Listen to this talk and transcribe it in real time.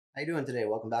How you doing today?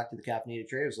 Welcome back to the Caffeinated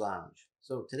Traders Lounge.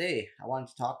 So today I wanted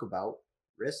to talk about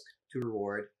risk to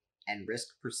reward and risk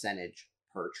percentage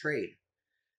per trade.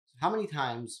 So how many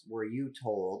times were you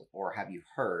told or have you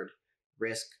heard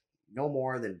risk no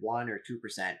more than 1 or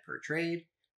 2% per trade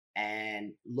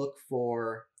and look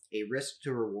for a risk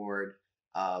to reward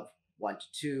of 1 to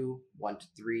 2, 1 to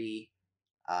 3,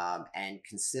 and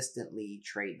consistently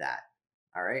trade that?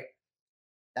 All right.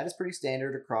 That is pretty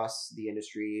standard across the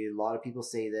industry. A lot of people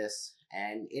say this,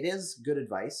 and it is good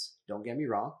advice. Don't get me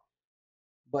wrong.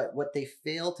 But what they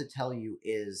fail to tell you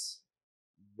is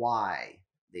why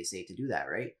they say to do that,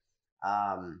 right?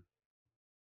 Um,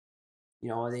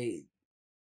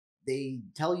 they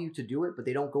tell you to do it, but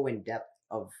they don't go in depth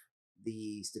of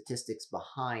the statistics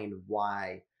behind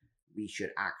why we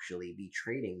should actually be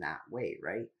trading that way,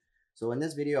 right? So in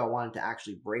this video, I wanted to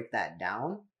actually break that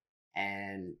down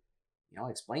and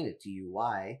explain it to you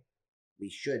why we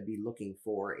should be looking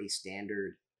for a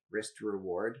standard risk to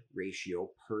reward ratio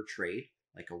per trade,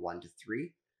 like a 1 to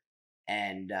 3,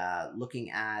 and looking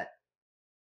at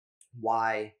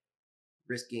why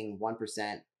risking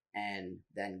 1% and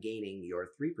then gaining your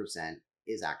 3%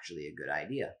 is actually a good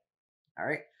idea. All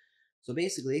right. So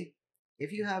basically,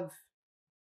 if you have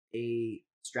a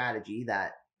strategy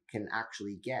that can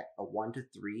actually get a 1 to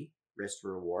 3 risk to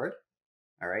reward,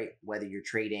 all right, whether you're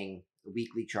trading a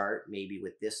weekly chart, maybe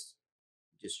with this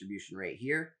distribution right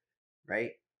here,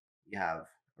 right? You have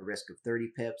a risk of 30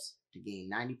 pips to gain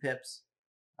 90 pips.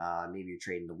 Maybe you're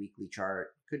trading the weekly chart,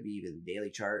 could be even the daily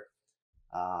chart.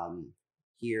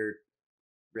 Here,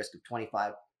 risk of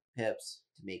 25 pips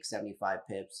to make 75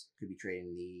 pips, could be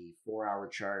trading the 4-hour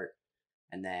chart.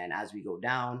 And then as we go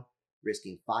down,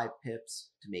 risking 5 pips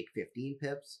to make 15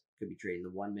 pips, could be trading the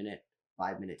 1 minute,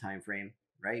 5-minute time frame,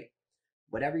 right?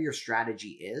 Whatever your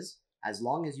strategy is, as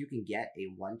long as you can get a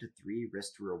 1 to 3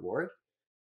 risk to reward,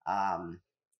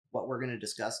 what we're going to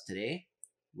discuss today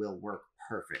will work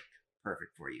perfect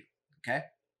for you. Okay.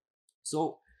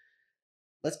 So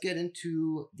let's get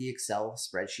into the Excel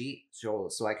spreadsheet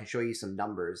so I can show you some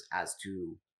numbers as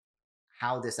to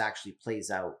how this actually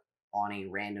plays out on a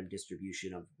random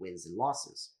distribution of wins and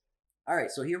losses. All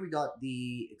right, so here we got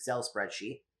the Excel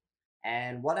spreadsheet.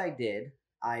 And what I did,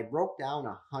 I broke down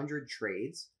 100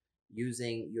 trades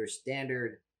using your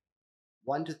standard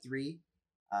 1 to 3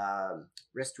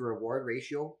 risk to reward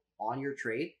ratio on your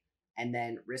trade, and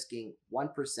then risking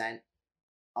 1%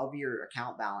 of your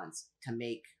account balance to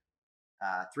make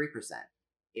 3%.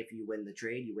 If you win the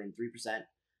trade, you win 3%.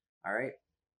 All right.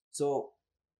 So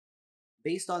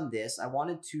based on this, I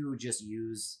wanted to just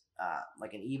use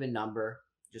like an even number,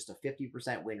 just a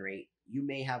 50% win rate. You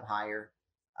may have higher,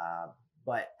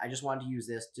 but I just wanted to use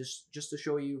this just to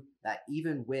show you that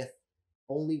even with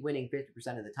only winning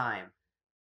 50% of the time,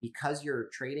 because you're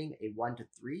trading a 1 to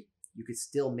 3, you could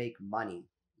still make money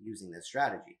using this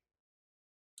strategy.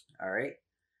 All right.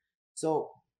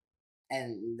 So,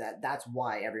 and that's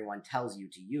why everyone tells you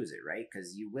to use it, right?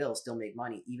 Because you will still make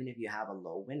money even if you have a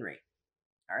low win rate.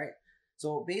 All right.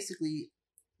 So basically,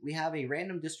 we have a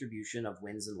random distribution of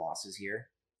wins and losses here.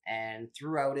 And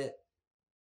throughout it,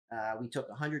 we took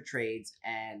 100 trades,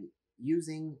 and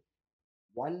using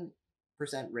 1%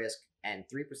 risk and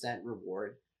 3%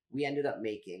 reward, we ended up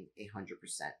making a 100%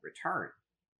 return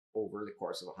over the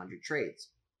course of 100 trades.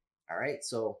 All right.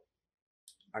 So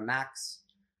our max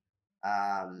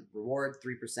reward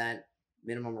 3%,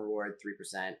 minimum reward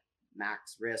 3%,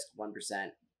 max risk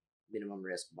 1%, minimum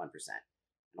risk 1%.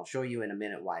 And I'll show you in a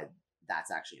minute why that's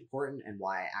actually important and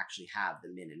why I actually have the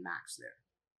min and max there.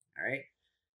 All right.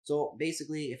 So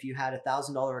basically, if you had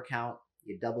 $1,000 account,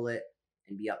 you double it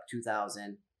and be up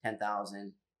 2,000,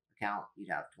 10,000 account,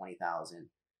 you'd have 20,000.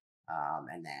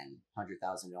 And then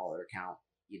 $100,000 account,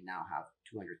 you'd now have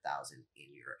 200,000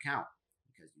 in your account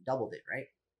because you doubled it, right?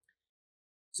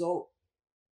 So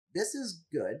this is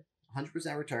good,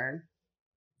 100% return,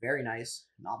 very nice,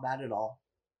 not bad at all,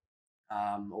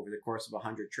 over the course of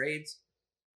 100 trades.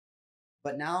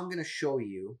 But now I'm going to show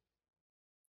you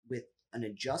with an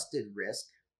adjusted risk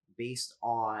based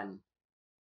on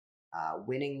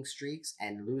winning streaks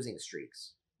and losing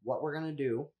streaks, what we're going to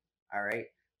do, all right,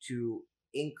 to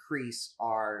increase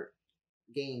our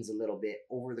gains a little bit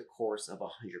over the course of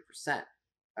 100%,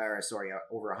 or sorry,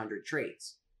 over 100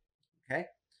 trades. Okay.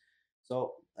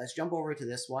 So let's jump over to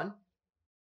this one.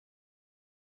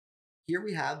 Here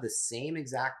we have the same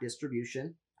exact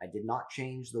distribution. I did not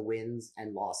change the wins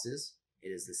and losses. It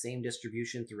is the same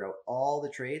distribution throughout all the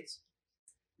trades.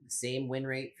 The same win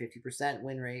rate, 50%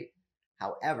 win rate.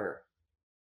 However,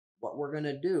 what we're going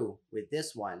to do with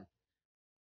this one,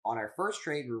 on our first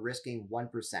trade, we're risking 1%.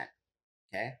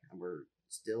 Okay. And we're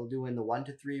still doing the 1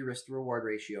 to 3 risk to reward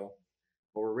ratio,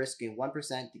 but we're risking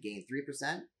 1% to gain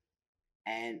 3%,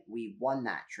 and we won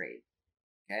that trade.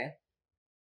 Okay.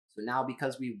 So now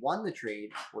because we won the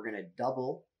trade, we're going to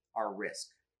double our risk.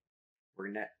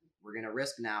 We're going to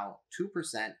risk now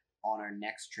 2% on our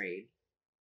next trade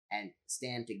and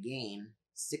stand to gain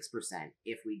 6%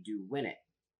 if we do win it.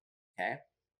 Okay.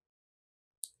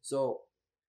 So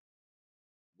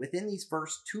within these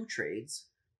first two trades,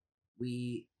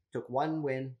 we took one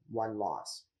win, one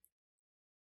loss.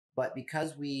 But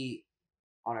because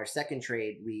on our second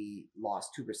trade, we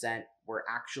lost 2%, we're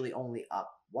actually only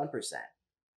up 1%.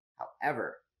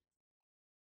 However,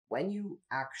 when you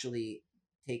actually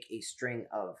take a string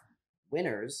of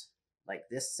winners, like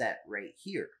this set right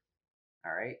here,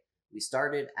 all right, we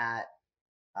started at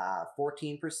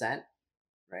 14%,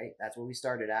 right? That's what we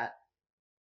started at.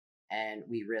 And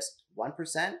we risked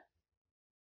 1%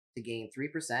 to gain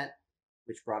 3%,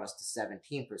 which brought us to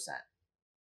 17%.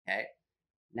 Okay.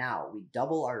 Now we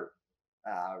double our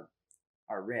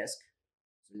risk.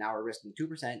 So now we're risking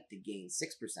 2% to gain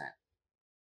 6%.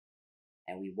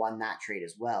 And we won that trade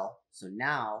as well. So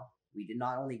now we did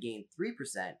not only gain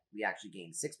 3%, we actually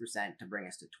gained 6% to bring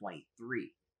us to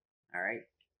 23. All right.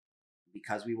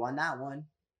 Because we won that one,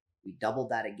 we doubled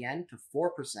that again to 4%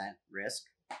 risk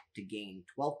to gain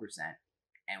 12%.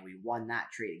 And we won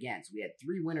that trade again. So we had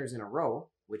 3 winners in a row,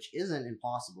 which isn't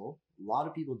impossible. A lot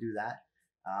of people do that.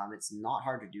 It's not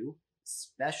hard to do,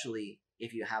 especially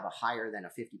if you have a higher than a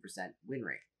 50% win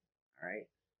rate. All right.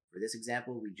 For this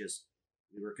example,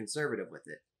 we were conservative with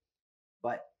it.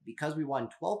 But because we won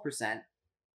 12%,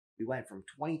 we went from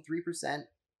 23%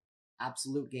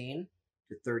 absolute gain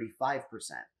to 35%.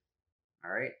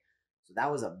 All right. So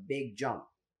that was a big jump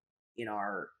in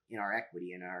our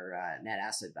equity, in our net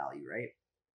asset value, right?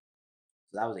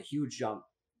 So that was a huge jump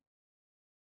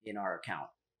in our account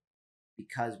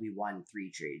because we won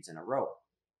 3 trades in a row.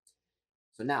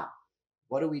 So now,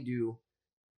 what do we do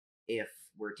if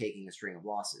we're taking a string of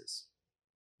losses?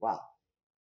 Well,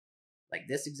 like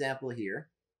this example here,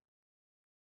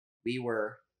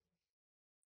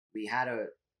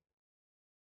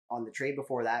 on the trade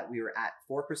before that, we were at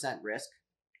 4% risk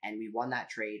and we won that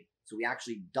trade. So we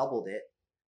actually doubled it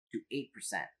to 8%.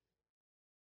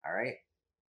 All right.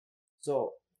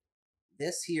 So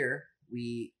this here,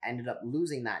 we ended up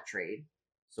losing that trade.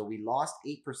 So we lost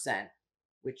 8%,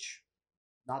 which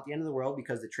not the end of the world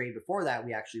because the trade before that,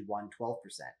 we actually won 12%,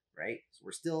 right? So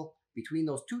we're still, between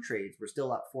those 2 trades, we're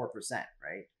still up 4%,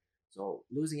 right? So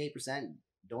losing 8%,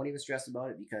 don't even stress about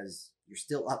it because you're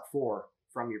still up 4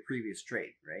 from your previous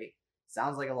trade, right?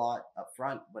 Sounds like a lot up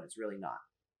front, but it's really not.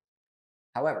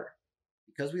 However,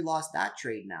 because we lost that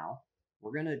trade now,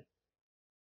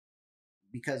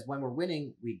 because when we're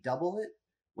winning, we double it.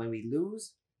 When we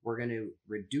lose, we're going to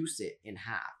reduce it in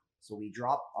half. So we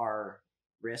drop our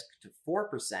risk to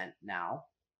 4% now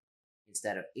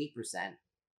instead of 8%.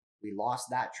 We lost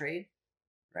that trade,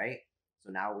 right?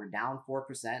 So now we're down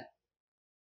 4%.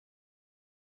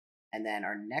 And then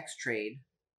our next trade,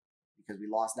 because we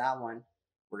lost that one,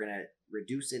 we're going to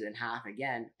reduce it in half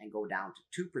again and go down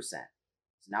to 2%.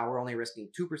 So now we're only risking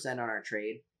 2% on our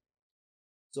trade.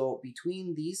 So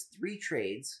between these 3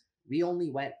 trades, we only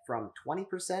went from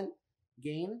 20%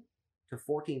 gain to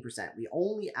 14%. We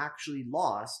only actually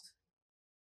lost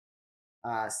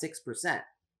 6%,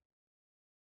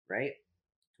 right?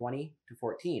 20 to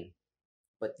 14.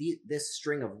 But this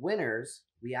string of winners,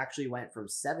 we actually went from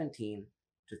 17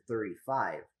 to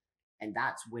 35. And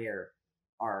that's where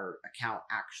our account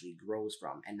actually grows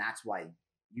from. And that's why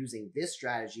using this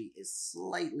strategy is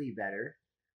slightly better.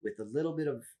 With a little bit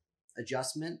of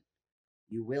adjustment,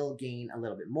 you will gain a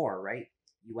little bit more, right?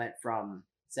 You went from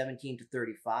 17 to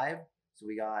 35. So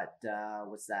we got,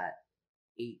 what's that?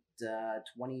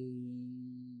 20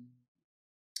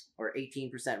 or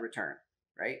 18% return,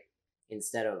 right?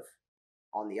 Instead of,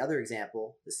 on the other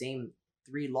example, the same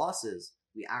 3 losses,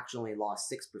 we actually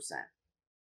lost 6%.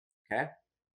 Okay.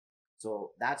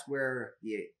 So that's where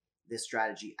this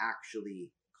strategy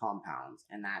actually compounds.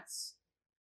 And that's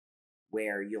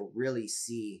where you'll really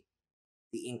see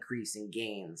the increase in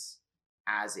gains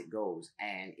as it goes.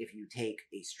 And if you take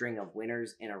a string of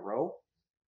winners in a row,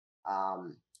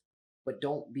 but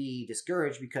don't be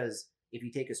discouraged, because if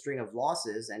you take a string of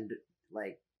losses and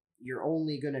like you're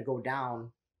only going to go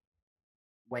down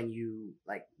when you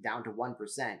like down to 1%,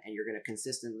 and you're going to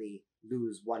consistently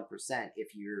lose 1%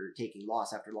 if you're taking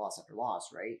loss after loss after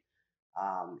loss, right?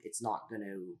 It's not going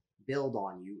to build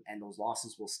on you, and those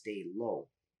losses will stay low.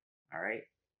 All right.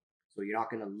 So you're not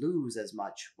going to lose as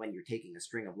much when you're taking a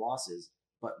string of losses,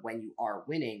 but when you are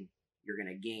winning, you're going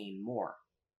to gain more.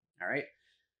 All right.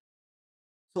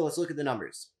 So let's look at the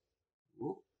numbers.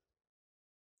 Ooh,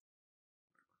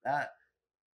 that.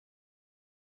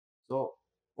 So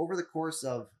over the course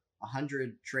of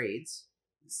 100 trades,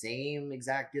 the same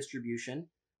exact distribution,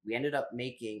 we ended up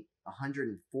making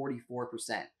 144%.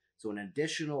 So an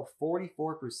additional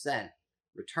 44%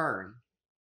 return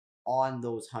on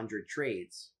those 100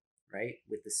 trades, right?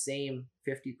 With the same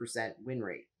 50% win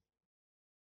rate.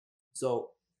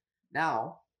 So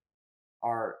now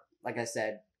like I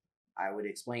said, I would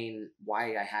explain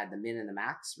why I had the min and the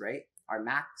max, right? Our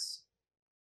max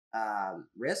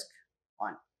risk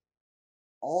on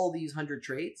all these 100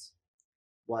 trades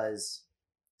was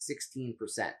 16%.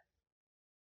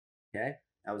 Okay.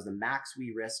 That was the max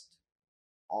we risked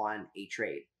on a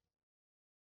trade.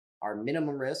 Our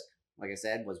minimum risk, like I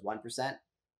said, was 1%.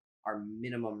 Our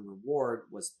minimum reward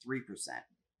was 3%.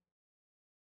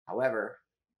 However,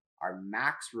 our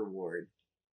max reward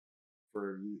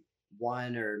for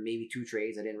one or maybe two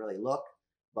trades, I didn't really look,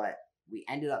 but we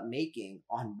ended up making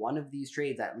on one of these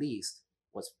trades at least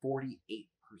was 48%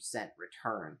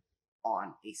 return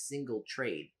on a single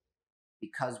trade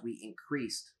because we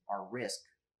increased our risk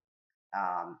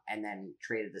and then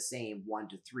traded the same 1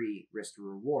 to 3 risk to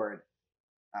reward,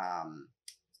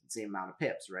 same amount of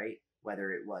pips, right?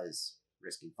 Whether it was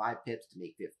risking 5 pips to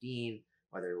make 15,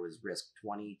 whether it was risk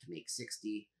 20 to make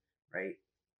 60, right?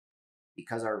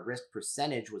 Because our risk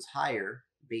percentage was higher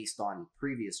based on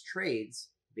previous trades,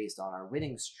 based on our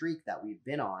winning streak that we've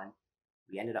been on,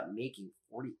 we ended up making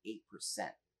 48%,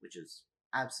 which is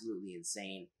absolutely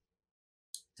insane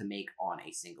to make on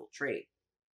a single trade.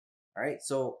 All right,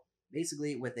 so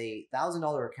basically with a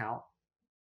 $1,000 account,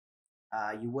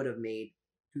 you would have made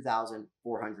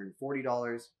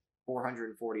 $2,440,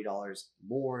 $440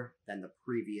 more than the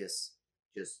previous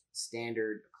just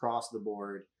standard across the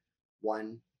board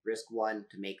risk 1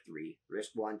 to make 3,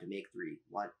 risk 1 to make 3,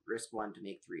 risk 1 to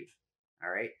make 3.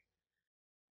 All right.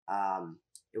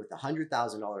 With a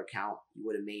 $100,000 account, you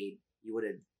would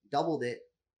have doubled it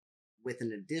with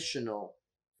an additional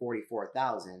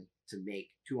 44,000 to make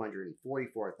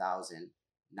 244,000.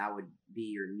 That would be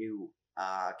your new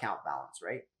account balance,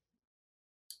 right?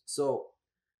 So,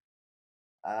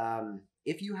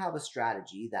 if you have a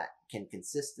strategy that can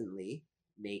consistently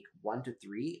make 1 to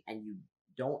 3 and you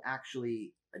don't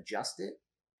actually adjust it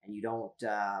and you don't,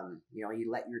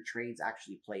 you let your trades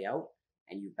actually play out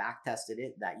and you back tested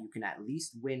it, that you can at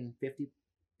least win 50%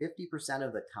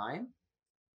 of the time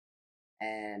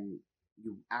and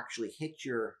you actually hit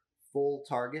your full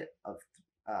target of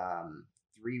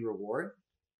 3 reward,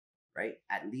 right?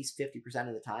 At least 50%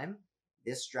 of the time,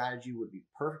 this strategy would be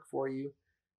perfect for you.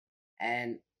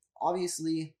 And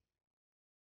obviously,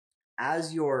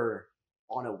 as you're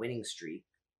on a winning streak,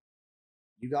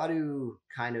 you got to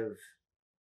kind of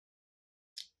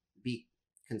be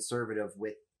conservative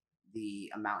with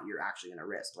the amount you're actually going to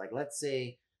risk. Like, let's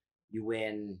say you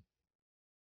win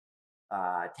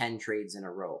 10 trades in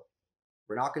a row.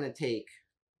 We're not going to take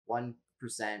 1%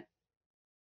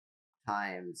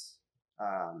 times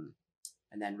and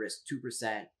then risk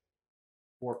 2%,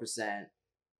 4%,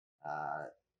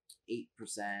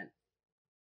 8%,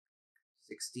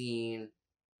 16,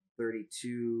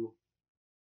 32,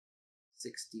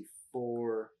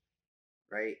 64,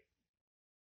 right?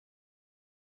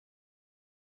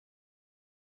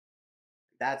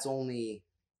 That's only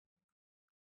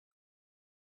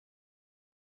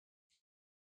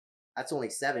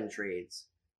 7 trades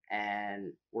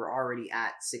and we're already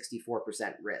at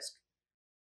 64% risk.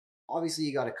 Obviously,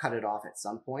 you got to cut it off at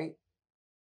some point,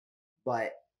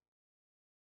 but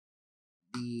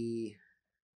the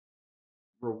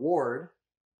reward,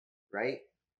 right?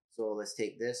 So let's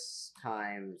take this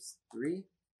times 3,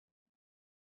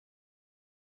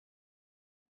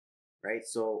 right?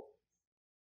 So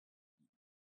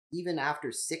even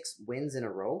after 6 wins in a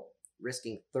row,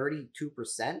 risking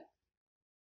 32%,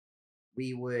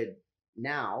 we would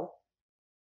now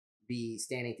be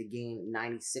standing to gain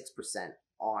 96%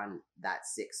 on that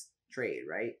 6th trade,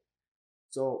 right?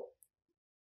 So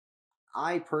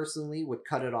I personally would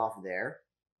cut it off there.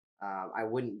 I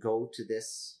wouldn't go to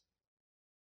this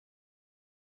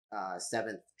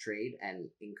 7th trade and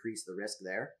increase the risk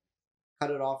there.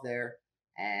 Cut it off there.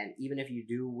 And even if you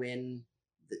do win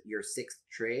your 6th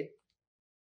trade,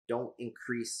 don't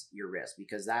increase your risk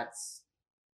because it's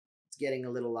getting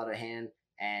a little out of hand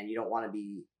and you don't want to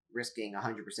be risking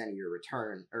 100% of your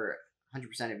return or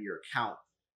 100% of your account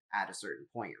at a certain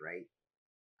point, right?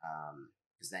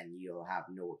 Because then you'll have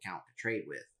no account to trade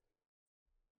with.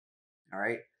 All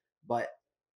right. But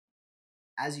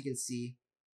as you can see,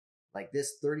 like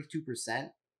this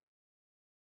 32%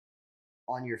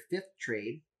 on your 5th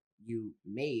trade, you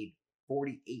made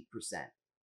 48%.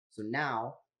 So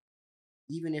now,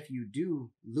 even if you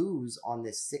do lose on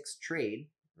this sixth trade,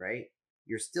 right,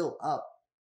 you're still up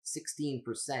 16%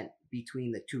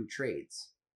 between the two trades.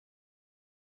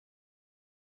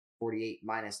 48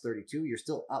 minus 32, you're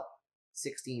still up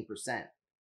 16%,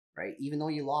 right? Even though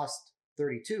you lost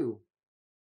 32,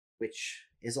 which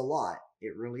is a lot,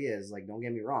 it really is. Like, don't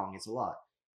get me wrong, it's a lot.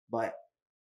 But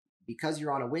because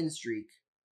you're on a win streak,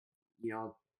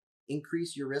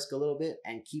 increase your risk a little bit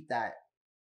and keep that,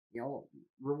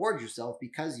 reward yourself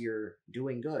because you're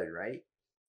doing good, right?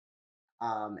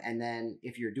 And then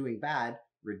if you're doing bad,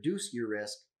 reduce your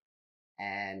risk.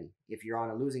 And if you're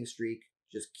on a losing streak,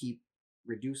 just keep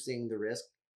reducing the risk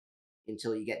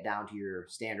until you get down to your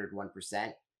standard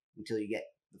 1%, until you get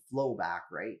the flow back,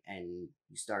 right? And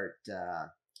you start,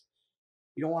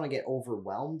 you don't want to get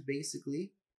overwhelmed,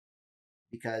 basically,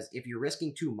 because if you're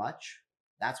risking too much,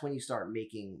 that's when you start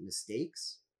making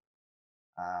mistakes,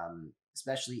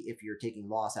 especially if you're taking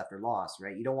loss after loss,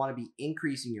 right? You don't want to be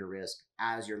increasing your risk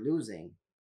as you're losing,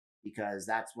 because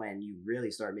that's when you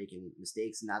really start making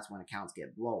mistakes, and that's when accounts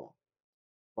get blown.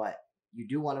 But you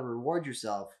do want to reward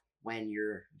yourself when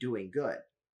you're doing good,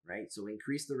 right? So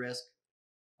increase the risk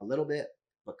a little bit,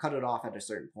 but cut it off at a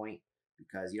certain point,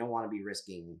 because you don't want to be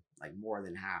risking like more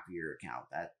than half of your account.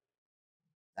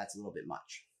 That's a little bit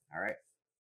much. All right.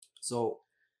 So,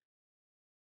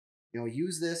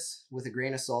 use this with a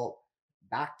grain of salt.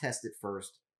 Back test it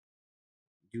first.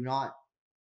 Do not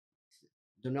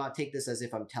take this as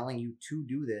if I'm telling you to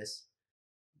do this,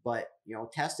 but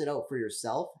test it out for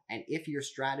yourself. And if your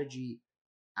strategy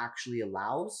actually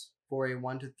allows for a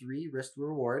 1 to 3 risk to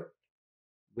reward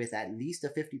with at least a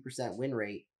 50% win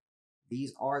rate,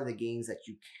 these are the gains that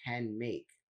you can make.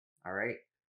 All right.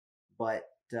 But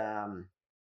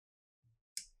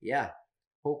yeah,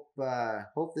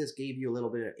 hope this gave you a little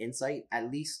bit of insight,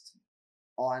 at least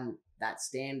on that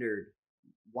standard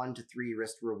 1 to 3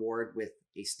 risk to reward with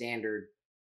a standard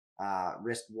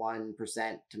risk 1%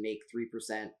 to make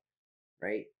 3%,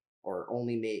 right? Or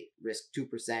only risk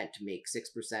 2% to make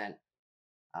 6%.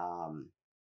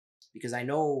 Because I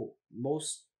know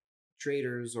most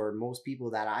traders or most people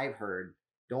that I've heard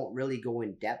don't really go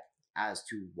in depth as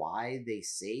to why they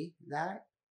say that.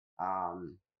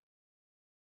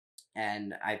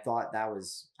 And I thought that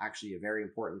was actually a very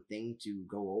important thing to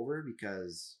go over,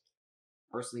 because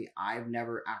personally, I've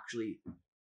never actually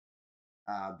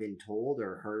been told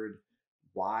or heard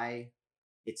why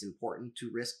it's important to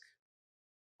risk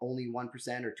only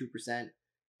 1% or 2%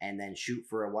 and then shoot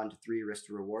for a 1 to 3 risk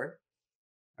to reward.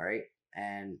 All right.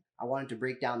 And I wanted to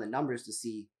break down the numbers to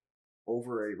see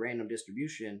over a random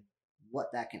distribution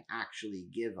what that can actually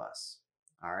give us.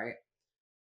 All right.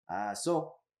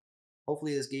 So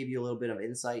hopefully this gave you a little bit of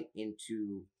insight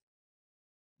into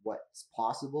what's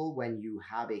possible when you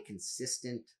have a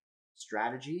consistent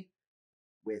strategy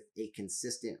with a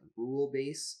consistent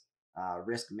rule-based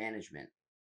risk management,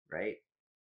 right?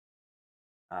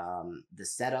 The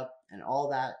setup and all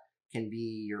that can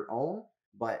be your own,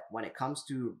 but when it comes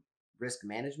to risk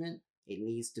management, it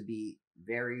needs to be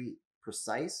very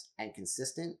precise and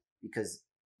consistent, because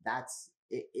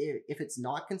if it's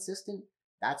not consistent,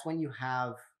 that's when you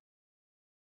have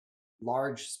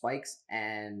large spikes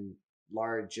and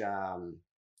large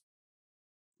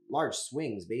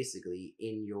swings basically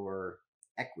in your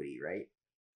equity, right?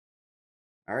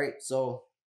 All right. So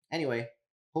anyway,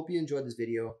 hope you enjoyed this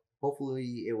video.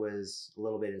 Hopefully it was a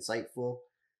little bit insightful.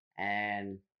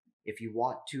 And if you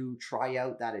want to try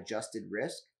out that adjusted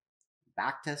risk,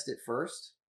 back test it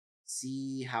first,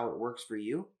 see how it works for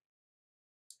you,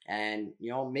 and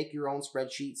make your own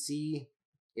spreadsheet, see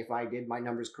if I did my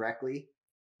numbers correctly.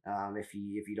 If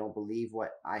you don't believe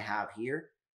what I have here,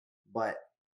 but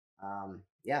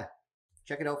yeah,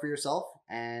 check it out for yourself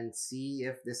and see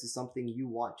if this is something you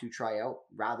want to try out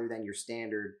rather than your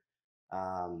standard,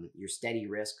 your steady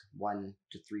risk 1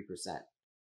 to 3%.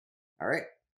 All right.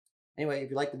 Anyway,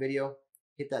 if you like the video,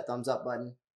 hit that thumbs up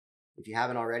button. If you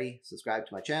haven't already, subscribe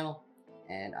to my channel,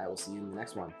 and I will see you in the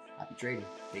next one. Happy trading.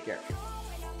 Take care.